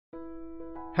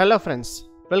Hello friends,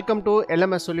 welcome to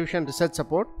LMS Solution Research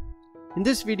Support. In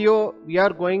this video, we are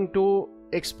going to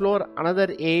explore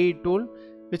another AI tool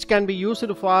which can be used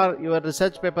for your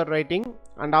research paper writing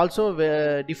and also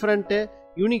different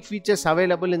unique features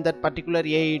available in that particular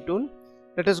AI tool.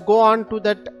 Let us go on to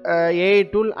that AI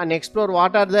tool and explore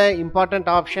what are the important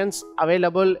options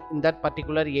available in that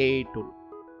particular AI tool.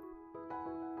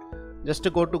 Just to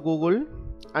go to Google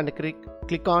and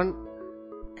click on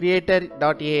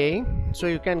creaitor.ai, so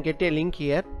you can get a link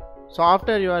here. So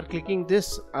after you are clicking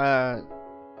this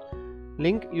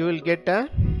link, you will get a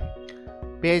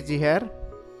page here.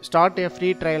 Start a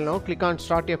free trial now. Click on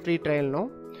start a free trial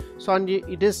now. So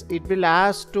it will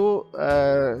ask to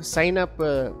sign up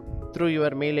through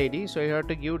your mail ID. So you have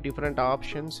to give different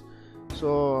options.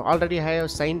 So already I have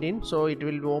signed in, so it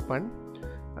will be open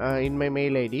in my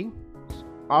mail ID.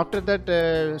 After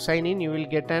that sign in, you will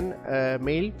get an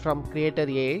mail from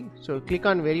creaitor.ai. So click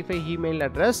on verify email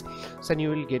address, so you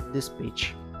will get this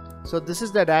page. So this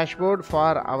is the dashboard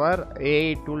for our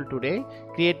AI tool today,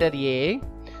 creaitor.ai.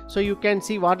 So you can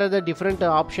see what are the different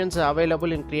options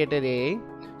available in creaitor.ai.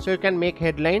 So you can make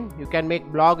headline, you can make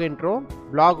blog intro,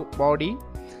 blog body,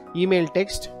 email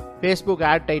text, Facebook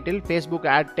ad title, Facebook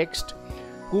ad text,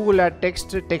 Google ad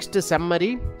text, text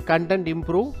summary, content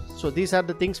improve. So these are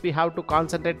the things we have to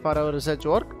concentrate for our research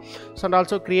work. So and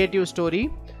also creative story.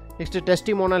 Next,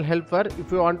 testimonial helper.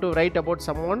 If you want to write about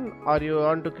someone or you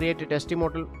want to create a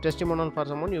testimonial for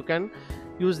someone, you can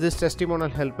use this testimonial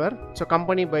helper. So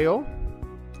company bio.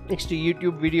 Next,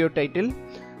 YouTube video title,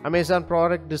 Amazon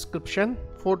product description,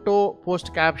 photo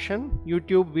post caption,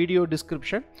 YouTube video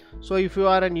description. So if you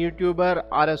are a YouTuber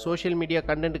or a social media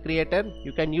content creator,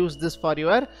 you can use this for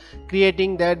your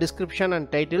creating the description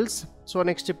and titles. So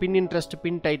next, Pinterest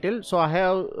pin title. So I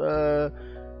have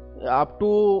up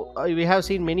to we have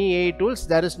seen many AI tools.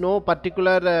 There is no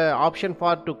particular option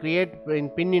for to create in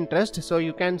Pinterest. So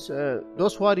you can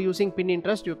those who are using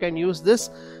Pinterest, you can use this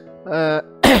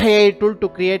AI tool to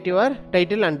create your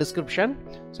title and description.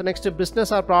 So next,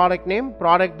 business or product name,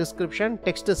 product description,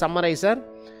 text summarizer.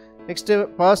 Next,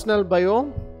 personal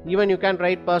bio, even you can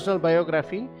write personal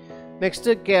biography. Next,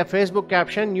 Facebook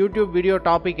caption, YouTube video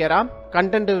topic era,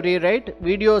 content rewrite,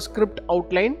 video script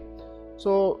outline.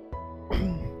 So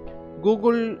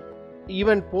Google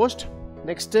event post.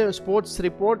 Next, sports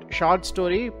report, short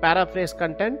story, paraphrase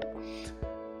content.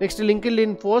 Next,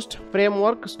 LinkedIn post,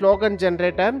 framework, slogan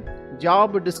generator,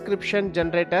 job description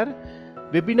generator,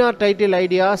 webinar title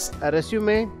ideas,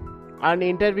 resume and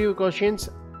interview questions,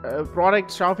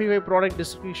 product Shopify product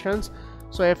descriptions.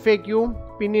 So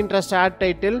FAQ, Pinterest ad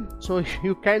title. So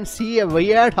you can see a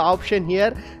weird option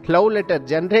here, love letter,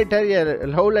 generator a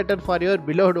love letter for your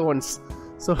beloved ones.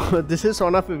 So this is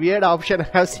one of a weird option I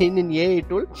have seen in AI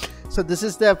tool. So this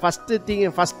is the first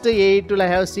AI tool I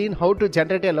have seen how to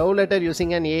generate a love letter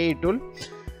using an AI tool.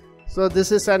 So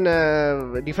this is an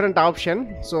different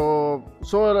option.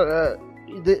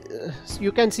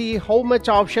 You can see how much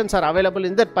options are available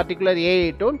in that particular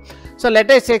AI tool. So let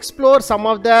us explore some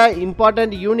of the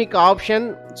important unique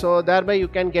option, so thereby you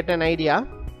can get an idea.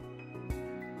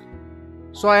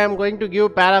 So I am going to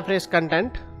give paraphrase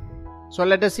content. So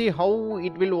let us see how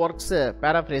it will works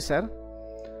paraphraser.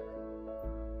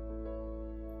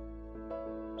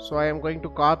 So I am going to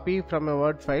copy from a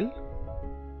Word file.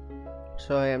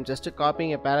 So I am just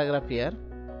copying a paragraph here.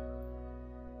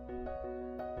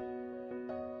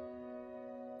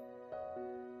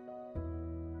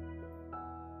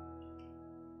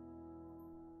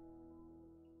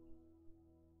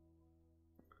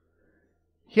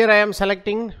 Here I am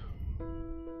selecting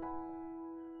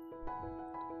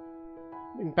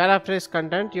in paraphrase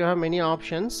content. You have many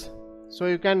options, so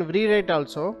you can rewrite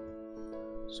also.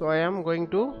 So I am going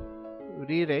to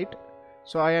rewrite.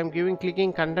 So I am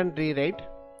clicking content rewrite.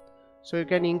 So you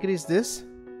can increase this.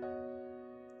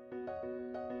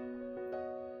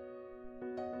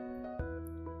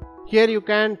 Here you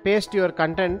can paste your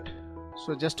content.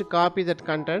 So just copy that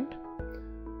content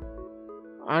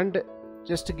and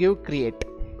just give create.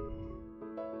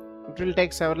 It will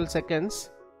take several seconds.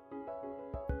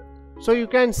 So you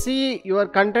can see your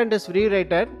content is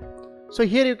rewritten. So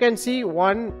here you can see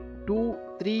 1, 2,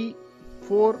 3,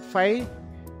 4, 5,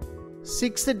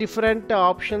 6 different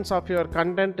options of your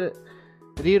content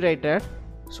rewritten.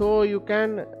 So you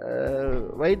can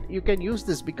you can use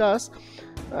this because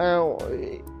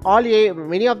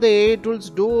many of the AI tools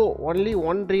do only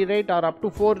one rewrite or up to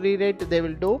 4 rewrite they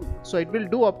will do. So it will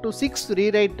do up to 6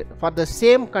 rewrite for the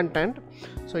same content.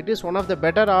 So it is one of the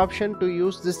better option to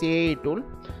use this AI tool.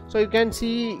 So you can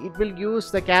see it will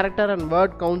use the character and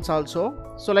word counts also.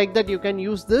 So like that you can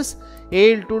use this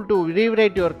AI tool to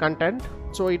rewrite your content.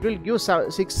 So it will give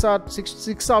six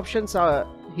options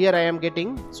here I am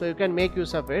getting, so you can make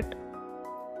use of it.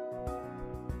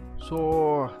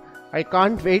 So I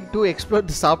can't wait to explore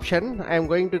this option. I am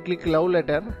going to click love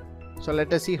letter. So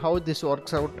let us see how this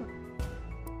works out.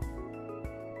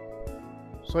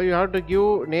 So you have to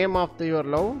give name of your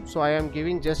love. So I am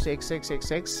giving just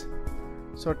XXXX.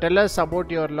 So tell us about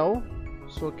your love.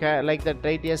 So like that,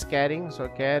 write yes, caring. So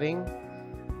caring.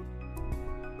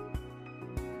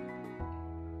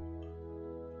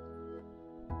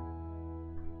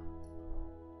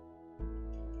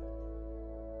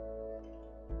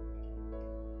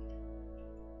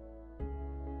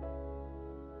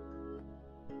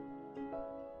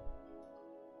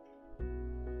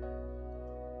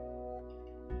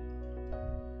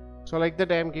 So like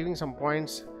that I am giving some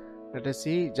points. Let us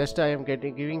see, just I am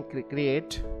giving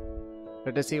create.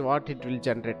 Let us see what it will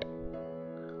generate.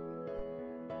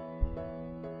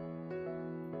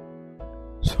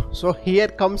 So here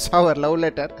comes our love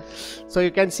letter. So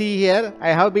you can see here, I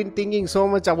have been thinking so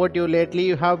much about you lately.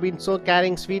 You have been so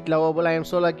caring, sweet, lovable. I am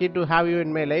so lucky to have you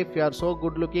in my life. You are so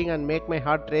good looking and make my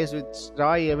heart race with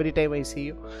joy every time I see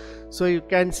you. So you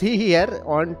can see here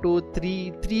 1, 2,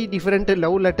 3 different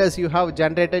love letters you have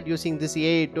generated using this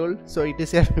AI tool. So it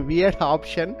is a weird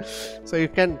option. So you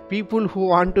can, people who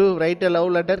want to write a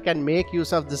love letter can make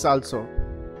use of this also.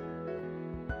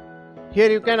 Here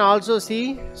you can also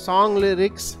see song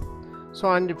lyrics,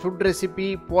 so and food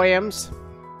recipe, poems,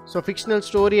 so fictional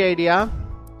story idea,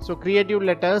 so creative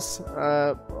letters,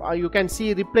 you can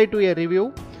see reply to a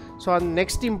review. So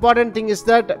next important thing is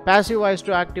that passive voice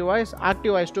to active voice,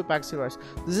 active voice to passive voice.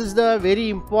 This is the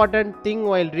very important thing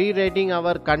while rewriting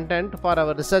our content for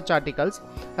our research articles.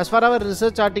 As far as our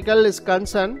research article is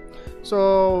concerned,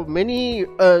 so many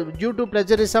due to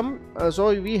plagiarism,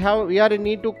 so we are in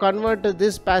need to convert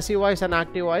this passive voice and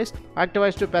active voice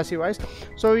to passive voice.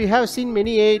 So we have seen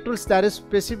many AI tools. There is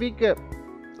specific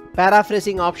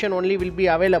paraphrasing option only will be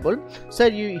available. So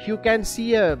you can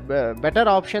see a better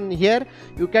option here.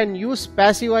 You can use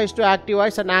passive voice to active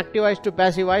voice and active voice to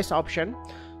passive voice option.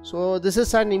 So this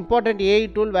is an important AI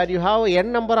tool where you have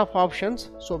n number of options.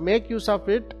 So make use of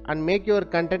it and make your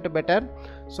content better.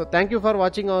 So thank you for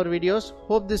watching our videos.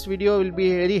 Hope this video will be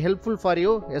very helpful for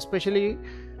you, especially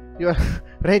you are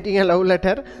writing a love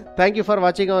letter. Thank you for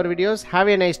watching our videos. Have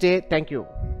a nice day. Thank you.